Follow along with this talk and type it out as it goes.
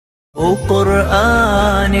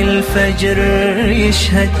وقرآن الفجر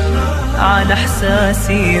يشهد على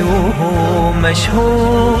إحساسي وهو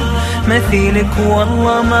مشهور، مثيلك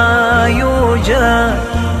والله ما يوجد،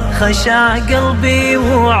 خشع قلبي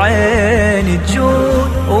وعيني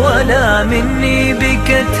تجود، ولا مني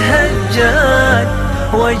بك تهجد،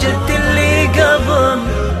 وجدت اللي قبل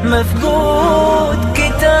مفقود،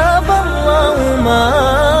 كتاب الله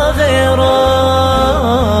وما غيره،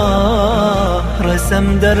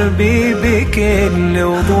 رسم دربي بكل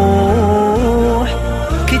وضوح،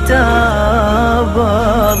 كتاب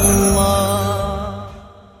الله.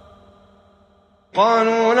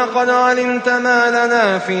 قالوا لقد علمت ما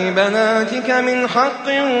لنا في بناتك من حق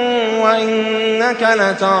وإنك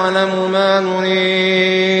لتعلم ما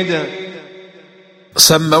نريد.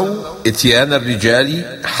 سموا إتيان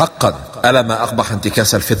الرجال حقا، ألا ما أقبح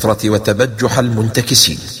انتكاس الفطرة وتبجح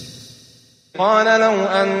المنتكسين. قال لو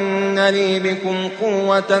أن لي بكم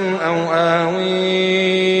قوة أو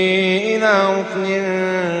آوي إلى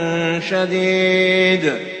ركن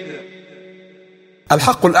شديد.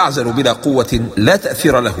 الحق الأعزل بلا قوة لا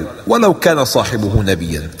تأثير له، ولو كان صاحبه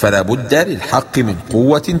نبيا فلا بد للحق من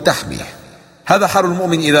قوة تحميه. هذا حال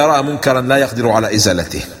المؤمن إذا رأى منكرا لا يقدر على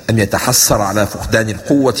إزالته، أن يتحسر على فقدان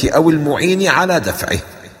القوة أو المعين على دفعه.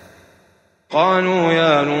 قالوا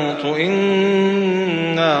يا لوط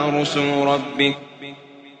إنا رسل ربك.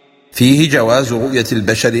 فيه جواز رؤية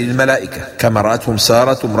البشر للملائكة، كما رأتهم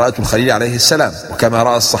سارة امرأة الخليل عليه السلام، وكما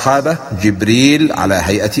رأى الصحابة جبريل على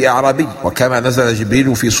هيئة أعرابي، وكما نزل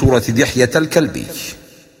جبريل في صورة دحية الكلبي.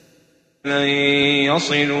 لن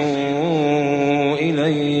يصلوا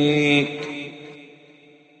إليك.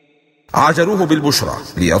 عجلوه بالبشرى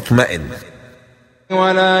ليطمئن.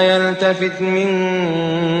 ولا يلتفت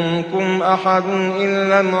منكم أحد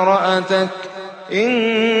إلا امرأتك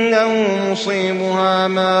إنه مصيبها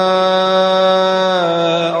ما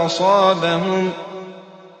أصابهم.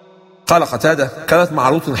 قال قتادة: كانت مع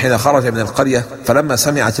لوط حين خرج من القرية، فلما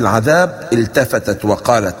سمعت العذاب التفتت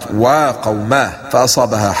وقالت: وقوماه،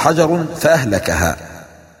 فأصابها حجر فأهلكها.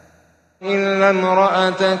 إلا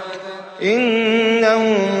امرأتك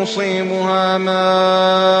إنه مصيبها ما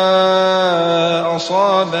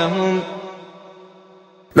أصابهم.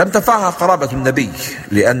 لم تنفعها قرابة النبي،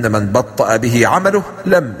 لأن من بطأ به عمله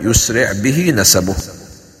لم يسرع به نسبه.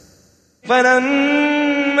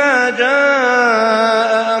 فلما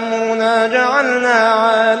جاء أمرنا جعلنا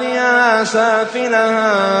عاليها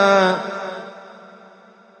سافلها.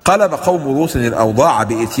 قلب قوم لوط الأوضاع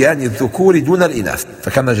بإتيان الذكور دون الإناث،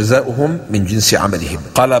 فكان جزاؤهم من جنس عملهم،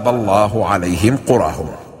 قلب الله عليهم قراهم.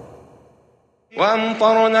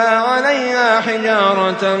 وأمطرنا عليها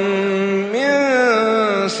حجارة من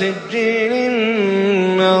سجيل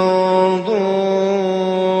منضود.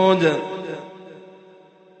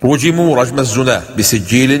 رجموا رجم الزنا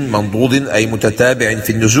بسجيل منضود، أي متتابع في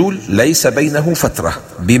النزول ليس بينه فترة،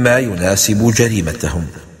 بما يناسب جريمتهم.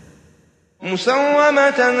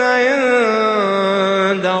 مسومة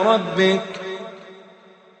عند ربك.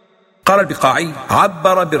 قال البقاعي: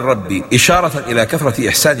 عبر بالرب إشارة إلى كثرة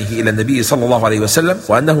إحسانه إلى النبي صلى الله عليه وسلم،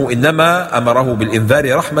 وأنه إنما أمره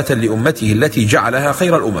بالإنذار رحمة لأمته التي جعلها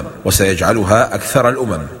خير الأمم، وسيجعلها أكثر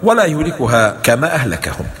الأمم، ولا يهلكها كما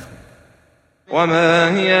أهلكهم.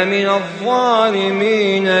 وما هي من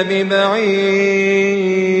الظالمين ببعيد.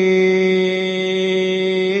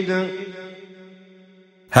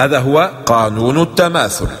 هذا هو قانون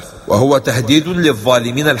التماثل، وهو تهديد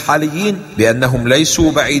للظالمين الحاليين بأنهم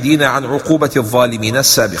ليسوا بعيدين عن عقوبة الظالمين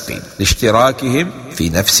السابقين لاشتراكهم في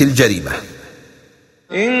نفس الجريمة.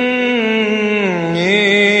 إني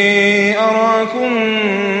أراكم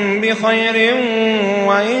بخير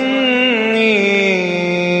وإني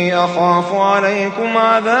أخاف عليكم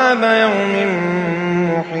عذاب يوم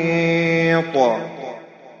محيط.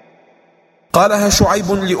 قالها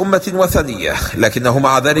شعيب لأمة وثنية، لكنه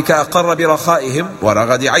مع ذلك أقر برخائهم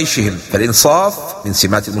ورغد عيشهم، فالإنصاف من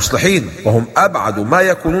سمات المصلحين، وهم أبعد ما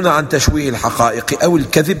يكونون عن تشويه الحقائق أو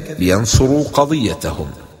الكذب لينصروا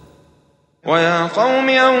قضيتهم. ويا قوم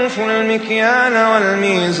أوفوا المكيال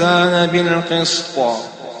والميزان بالقسط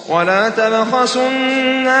ولا تبخسوا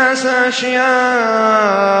الناس أشياءهم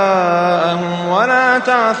ولا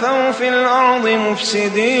تعثوا في الأرض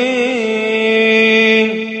مفسدين.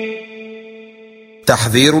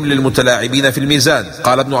 تحذير للمتلاعبين في الميزان.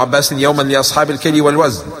 قال ابن عباس يوما لأصحاب الكيل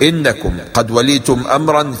والوزن: إنكم قد وليتم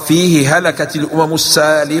أمرا فيه هلكت الأمم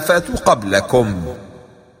السالفة قبلكم.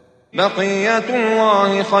 بقية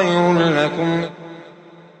الله خير لكم.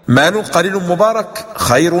 مال قليل مبارك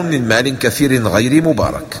خير من مال كثير غير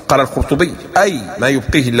مبارك. قال القرطبي: أي ما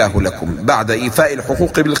يبقيه الله لكم بعد إيفاء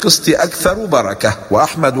الحقوق بالقسط أكثر بركة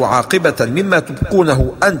وأحمد عاقبة مما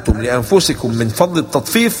تبقونه أنتم لأنفسكم من فضل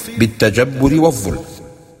التطفيف بالتجبر والظلم.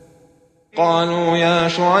 قالوا يا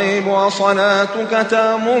شعيب أصلاتك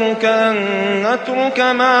تأمرك أن نترك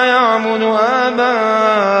ما يعبد آباؤنا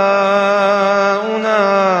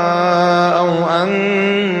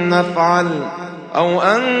أو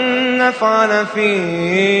أن نفعل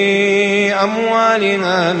في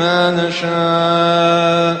أموالنا ما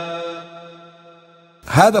نشاء.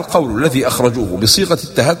 هذا القول الذي أخرجوه بصيغة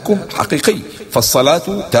التهكم حقيقي، فالصلاة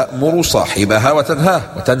تأمر صاحبها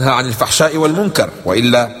وتنهى عن الفحشاء والمنكر،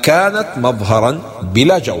 وإلا كانت مظهرا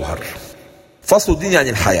بلا جوهر. فصل الدين عن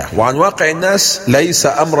الحياة وعن واقع الناس ليس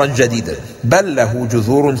أمرا جديدا، بل له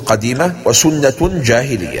جذور قديمة وسنة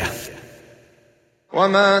جاهلية.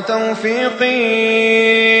 وما توفيقي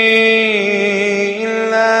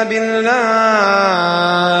إلا بالله.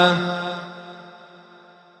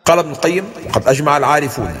 قال ابن القيم: وقد أجمع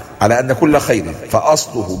العارفون على أن كل خير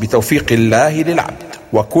فأصله بتوفيق الله للعبد،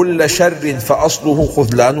 وكل شر فأصله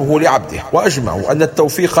خذلانه لعبده، وأجمعوا أن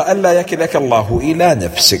التوفيق ألا يكلك الله إلى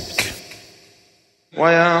نفسك.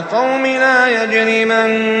 ويا قوم لا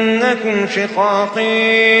يجرمنكم شقاقي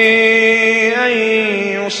أن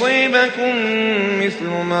يصيبكم مثل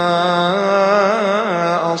ما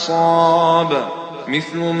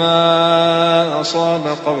أصاب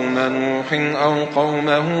قوم نوح أو قوم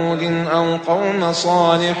هود أو قوم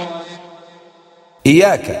صالح.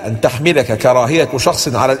 إياك أن تحملك كراهية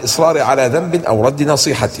شخص على الإصرار على ذنب أو رد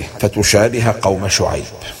نصيحته فتشابه قوم شعيب.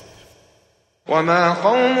 وما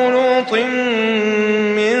قوم لوط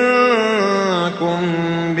منكم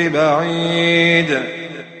ببعيد.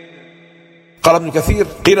 قال ابن كثير: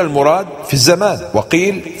 قيل المراد في الزمان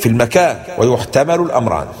وقيل في المكان، ويحتمل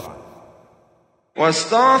الأمران.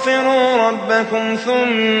 واستغفروا ربكم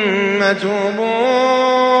ثم توبوا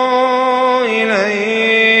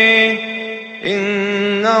إليه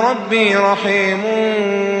إن ربي رحيم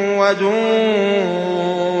ودود.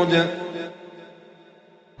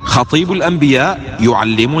 خطيب الأنبياء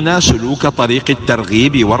يعلمنا سلوك طريق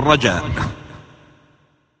الترغيب والرجاء.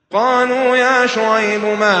 قالوا يا شعيب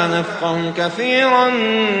ما نفقه كثيرا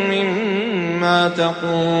مما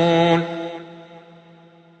تقول.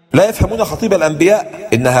 لا يفهمون خطيب الأنبياء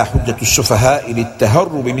إنها حجة السفهاء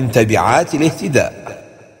للتهرب من تبعات الاهتداء.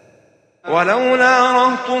 ولولا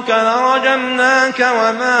رهطك لرجمناك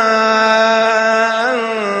وما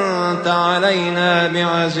أنت علينا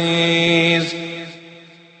بعزيز.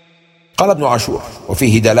 قال ابن عاشور: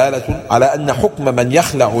 وفيه دلالة على أن حكم من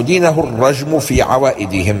يخلع دينه الرجم في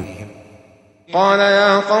عوائدهم. قال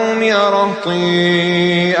يا قوم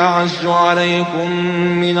أرهطي أعز عليكم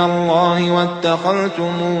من الله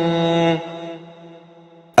واتخذتموه.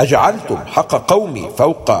 أجعلتم حق قومي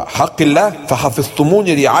فوق حق الله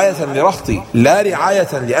فحفظتموني رعاية لرهطي لا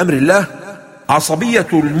رعاية لأمر الله. عصبية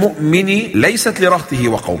المؤمن ليست لرهطه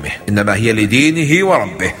وقومه، إنما هي لدينه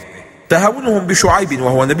وربه. تهاونهم بشعيب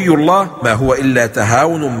وهو نبي الله ما هو إلا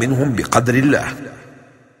تهاون منهم بقدر الله.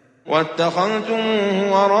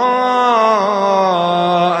 واتخذتموه وراءكم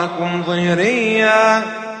ظهريا.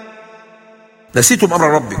 نسيتم أمر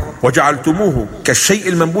ربكم وجعلتموه كالشيء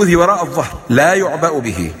المنبوذ وراء الظهر لا يعبأ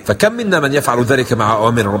به، فكم منا من يفعل ذلك مع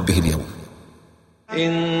أوامر ربه اليوم.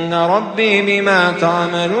 إن ربي بما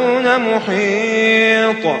تعملون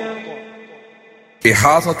محيط.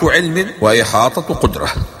 إحاطة علم وإحاطة قدرة،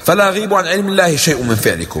 فلا يغيب عن علم الله شيء من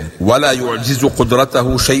فعلكم، ولا يعجز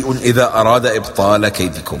قدرته شيء إذا أراد إبطال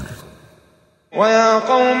كيدكم. ويا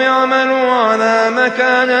قوم اعملوا على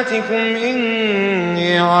مكانتكم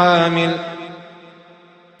إني عامل.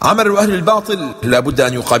 عمل أهل الباطل لا بد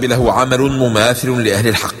أن يقابله عمل مماثل لأهل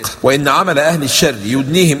الحق، وإن عمل أهل الشر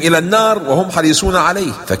يدنيهم إلى النار وهم حريصون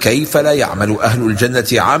عليه، فكيف لا يعمل أهل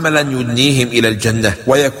الجنة عملا يدنيهم إلى الجنة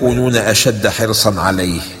ويكونون أشد حرصا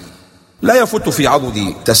عليه. لا يفوت في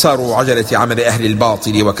عضدي تسارع عجلة عمل أهل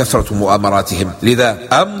الباطل وكثرة مؤامراتهم، لذا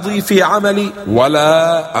أمضي في عملي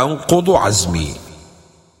ولا أنقض عزمي.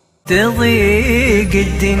 تضيق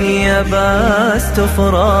الدنيا بس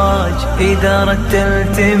تفرج إذا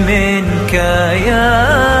رتلت منك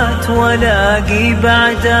آيات، ولاقي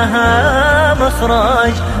بعدها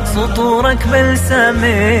مخرج سطورك بلسم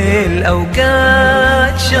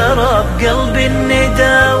الأوقات. شرب قلبي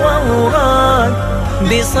الندى ووراك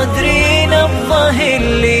بصدري نبضه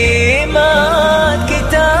اللي مات،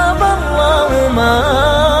 كتاب الله وما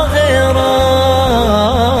غيره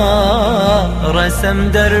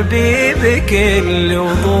رسم دربي بكل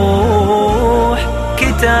وضوح.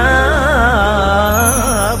 كتاب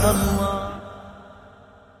الله.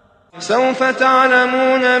 فسوف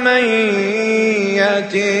تعلمون من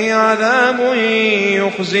يأتي عذاب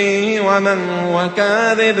يخزيه ومن هو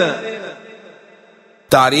كاذب.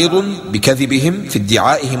 تعريض بكذبهم في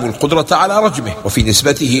ادعائهم القدرة على رجمه، وفي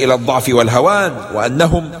نسبته إلى الضعف والهوان،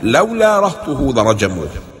 وأنهم لولا رهطه لرجموه.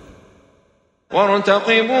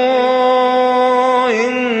 وارتقبوا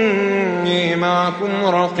إني معكم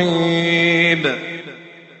رقيب.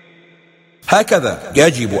 هكذا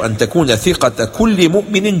يجب أن تكون ثقة كل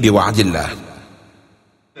مؤمن بوعد الله.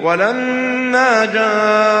 ولما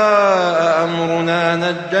جاء أمرنا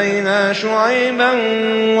نجينا شعيبا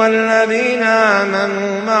والذين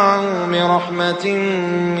آمنوا معه برحمة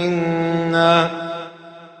منا.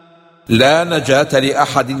 لا نجاة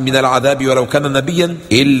لأحد من العذاب ولو كان نبيا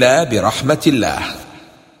إلا برحمة الله.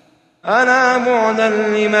 ألا بعدا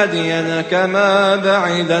لمدين كما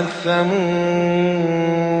بعد ثمود.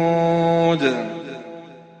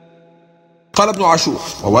 قال ابن عاشور: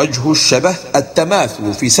 ووجه الشبه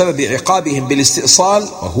التماثل في سبب عقابهم بالاستئصال،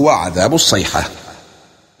 وهو عذاب الصيحة.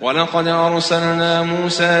 ولقد أرسلنا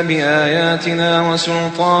موسى بآياتنا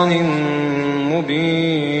وسلطان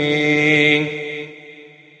مبين.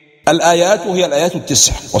 الآيات هي الآيات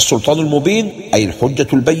 9، والسلطان المبين أي الحجة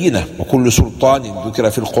البينة، وكل سلطان ذكر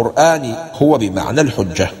في القرآن هو بمعنى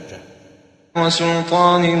الحجة.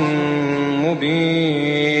 وسلطان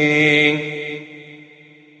مبين.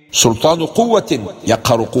 سلطان قوة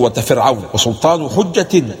يقهر قوة فرعون، وسلطان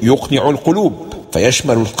حجة يقنع القلوب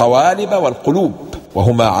فيشمل القوالب والقلوب،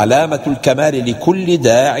 وهما علامة الكمال لكل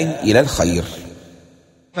داع إلى الخير.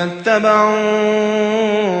 فاتبعوا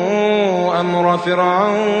أمر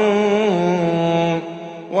فرعون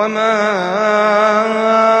وما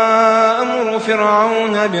أمر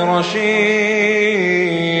فرعون برشيد.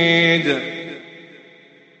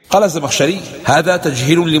 قال الزمخشري: هذا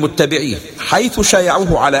تجهيل لمتبعيه، حيث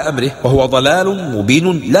شايعوه على أمره، وهو ضلال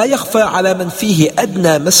مبين لا يخفى على من فيه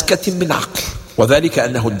أدنى مسكة من عقل، وذلك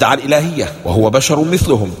أنه ادعى الإلهية وهو بشر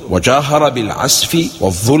مثلهم، وجاهر بالعسف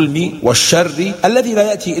والظلم والشر الذي لا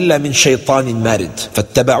يأتي إلا من شيطان مارد،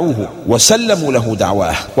 فاتبعوه وسلموا له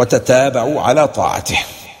دعواه وتتابعوا على طاعته.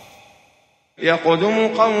 يقدم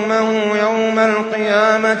قومه يوم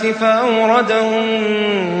القيامة فأوردهم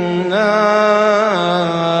النار.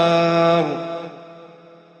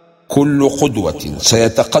 كل قدوة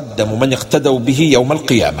سيتقدم من اقتدوا به يوم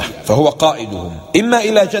القيامة، فهو قائدهم إما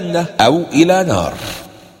إلى جنة أو إلى نار.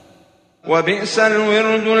 وبئس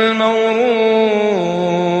الورد المورود.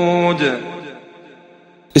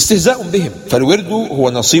 استهزاء بهم، فالورد هو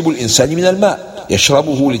نصيب الإنسان من الماء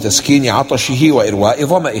يشربه لتسكين عطشه وإرواء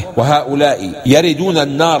ظمئه، وهؤلاء يردون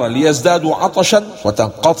النار ليزدادوا عطشا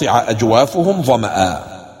وتنقطع أجوافهم ظمأ.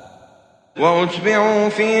 وأتبعوا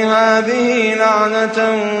في هذه لعنة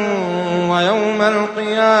ويوم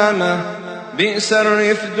القيامة بئس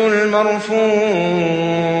الرفد المرفود.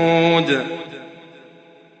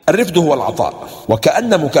 الرفد هو العطاء،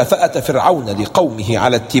 وكأن مكافأة فرعون لقومه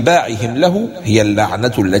على اتباعهم له هي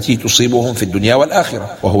اللعنة التي تصيبهم في الدنيا والآخرة،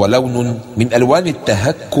 وهو لون من ألوان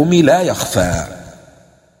التهكم لا يخفى.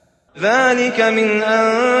 ذلك من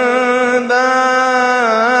أنباء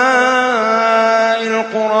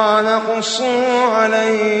القرى نقصه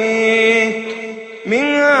عليك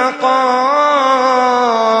منها قائم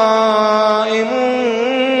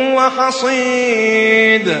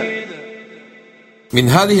وحصيد. من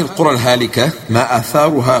هذه القرى الهالكة ما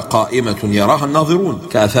آثارها قائمة يراها الناظرون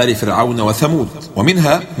كآثار فرعون وثمود،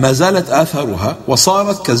 ومنها ما زالت آثارها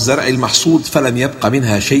وصارت كالزرع المحصود، فلم يبق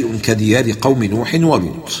منها شيء كديار قوم نوح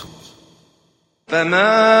ولوط.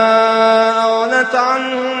 فما أغنت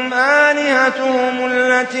عنهم آلهتهم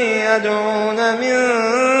التي يدعون من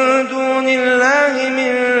دون الله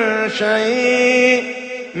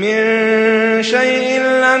من شيء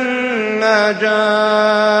لما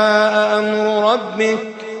جاء أمر ربك.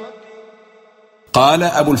 قال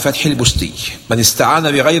أبو الفتح البستي: من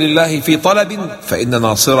استعان بغير الله في طلب فإن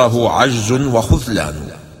ناصره عجز وخذلان.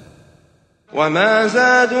 وما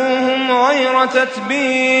زادوهم غير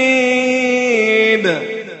تتبيب.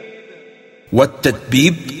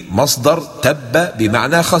 والتتبيب مصدر تب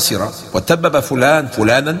بمعنى خسر، وتبب فلان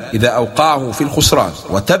فلانا إذا أوقعه في الخسران،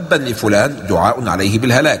 وتبا لفلان دعاء عليه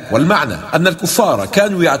بالهلاك. والمعنى أن الكفار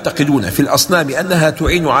كانوا يعتقدون في الأصنام أنها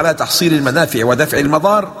تعين على تحصيل المنافع ودفع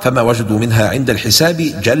المضار، فما وجدوا منها عند الحساب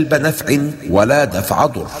جلب نفع ولا دفع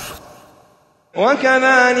ضر.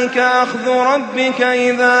 وكذلك أخذ ربك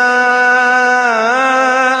إذا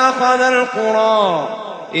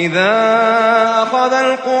أخذ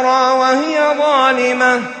القرى وهي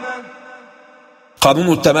ظالمة.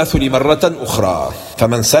 قانون التماثل مرة أخرى،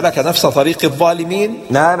 فمن سلك نفس طريق الظالمين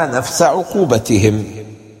نال نفس عقوبتهم.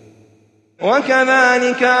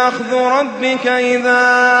 وكذلك أخذ ربك إذا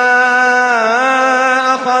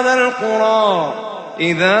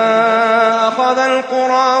أخذ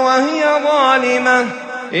القرى وهي ظالمة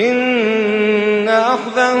إن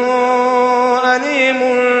أخذه أليم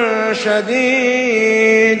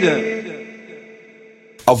شديد.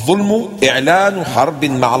 الظلم إعلان حرب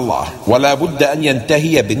مع الله، ولا بد أن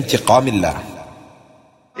ينتهي بانتقام الله.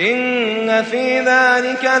 إن في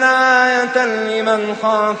ذلك لآية لمن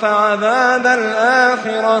خاف عذاب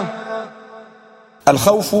الآخرة.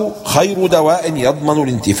 الخوف خير دواء يضمن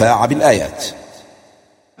الانتفاع بالآيات.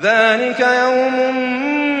 ذلك يوم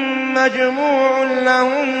مجموع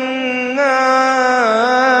له الناس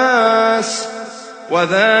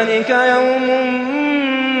وذلك يوم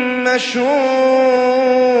مشهود.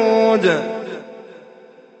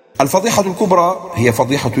 الفضيحة الكبرى هي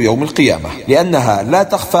فضيحة يوم القيامة، لأنها لا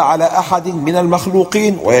تخفى على أحد من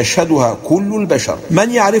المخلوقين ويشهدها كل البشر،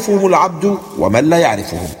 من يعرفهم العبد ومن لا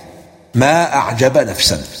يعرفهم. ما أعجب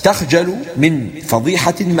نفسا تخجل من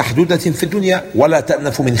فضيحة محدودة في الدنيا ولا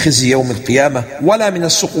تأنف من خزي يوم القيامة ولا من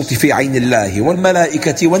السقوط في عين الله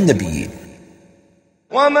والملائكة والنبيين.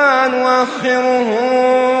 وما نؤخره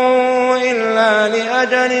إلا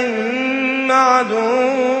لأجل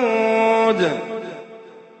معدود.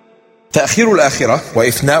 تأخير الآخرة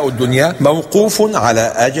وإفناء الدنيا موقوف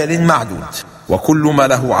على أجل معدود، وكل ما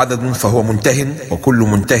له عدد فهو منته، وكل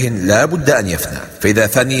منته لا بد أن يفنى، فإذا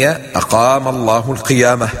فني أقام الله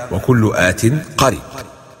القيامة وكل آت قريب.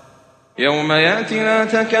 يوم يأتي لا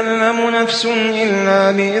تكلم نفس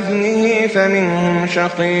إلا بإذنه فمنهم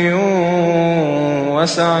شقي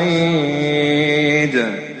وسعيد.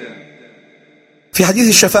 في حديث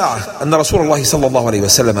الشفاعة أن رسول الله صلى الله عليه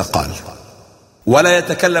وسلم قال: ولا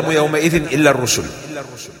يتكلم يومئذ إلا الرسل،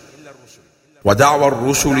 ودعوى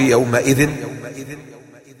الرسل يومئذ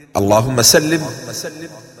اللهم سلم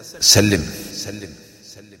سلم.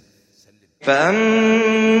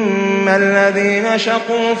 فأما الذين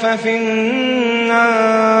شقوا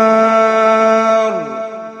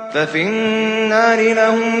ففي النار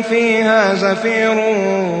لهم فيها زفير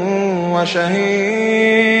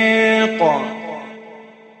وشهيق.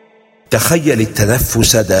 تخيل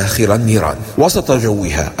التنفس داخل النيران وسط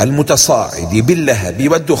جوها المتصاعد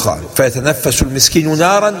باللهب والدخان، فيتنفس المسكين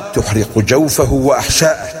نارا تحرق جوفه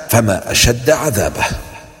وأحشاءه، فما أشد عذابه.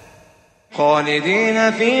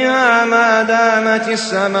 خالدين فيها ما دامت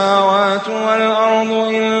السماوات والأرض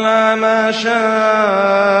إلا ما شاء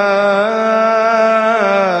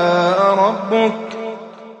ربك.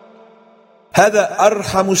 هذا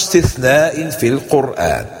أرحم استثناء في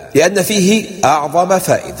القرآن، لأن فيه أعظم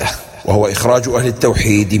فائدة، وهو إخراج أهل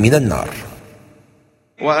التوحيد من النار.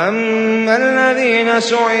 وأما الذين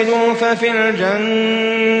سعدوا ففي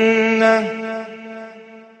الجنة.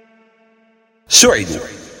 سعدوا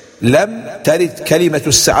لم ترد كلمة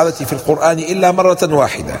السعادة في القرآن إلا مرة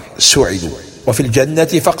واحدة، سعدوا، وفي الجنة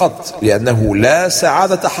فقط، لأنه لا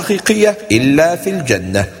سعادة حقيقية إلا في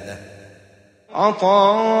الجنة.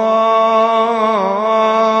 عطاء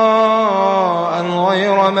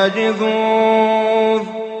غير مجذوذ.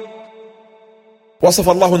 وصف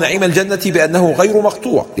الله نعيم الجنة بأنه غير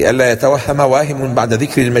مقطوع، لئلا يتوهم واهم بعد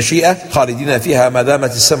ذكر المشيئة خالدين فيها ما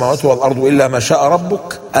دامت السماوات والأرض إلا ما شاء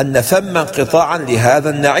ربك أن ثم انقطاعا لهذا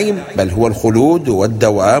النعيم، بل هو الخلود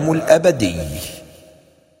والدوام الأبدي.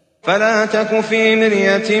 فلا تك في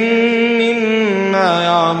مرية مما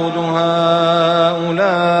يعبد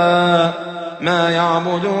هؤلاء، ما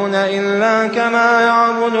يعبدون إلا كما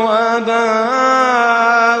يعبد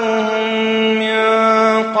آباؤهم من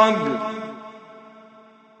قبل.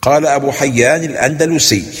 قال أبو حيان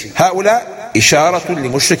الأندلسي: هؤلاء إشارة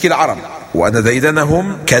لمشرك العرب، وأن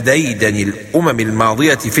ديدنهم كديدن الأمم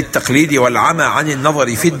الماضية في التقليد والعمى عن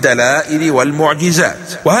النظر في الدلائل والمعجزات.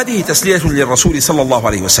 وهذه تسلية للرسول صلى الله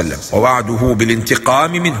عليه وسلم، ووعده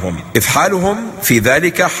بالانتقام منهم، إذ حالهم في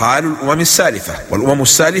ذلك حال الأمم السالفة، والأمم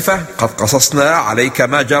السالفة قد قصصنا عليك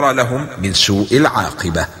ما جرى لهم من سوء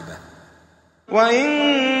العاقبة.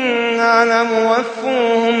 وإنا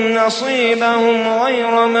لموفوهم نصيبهم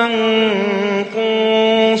غير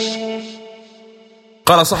منقوص.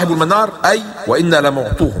 قال صاحب المنار: أي وإنا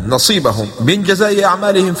لمعطوهم نصيبهم من جزاء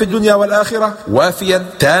أعمالهم في الدنيا والآخرة وافيا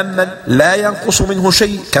تاما لا ينقص منه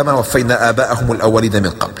شيء، كما وفينا آباءهم الأولين من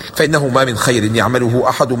قبل. فإنه ما من خير يعمله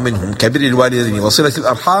أحد منهم كبر الوالدين وصلة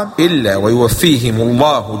الأرحام إلا ويوفيهم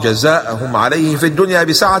الله جزاءهم عليه في الدنيا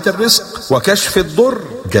بسعة الرزق وكشف الضر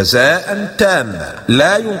جزاء تاما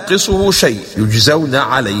لا ينقصه شيء، يجزون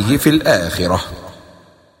عليه في الآخرة.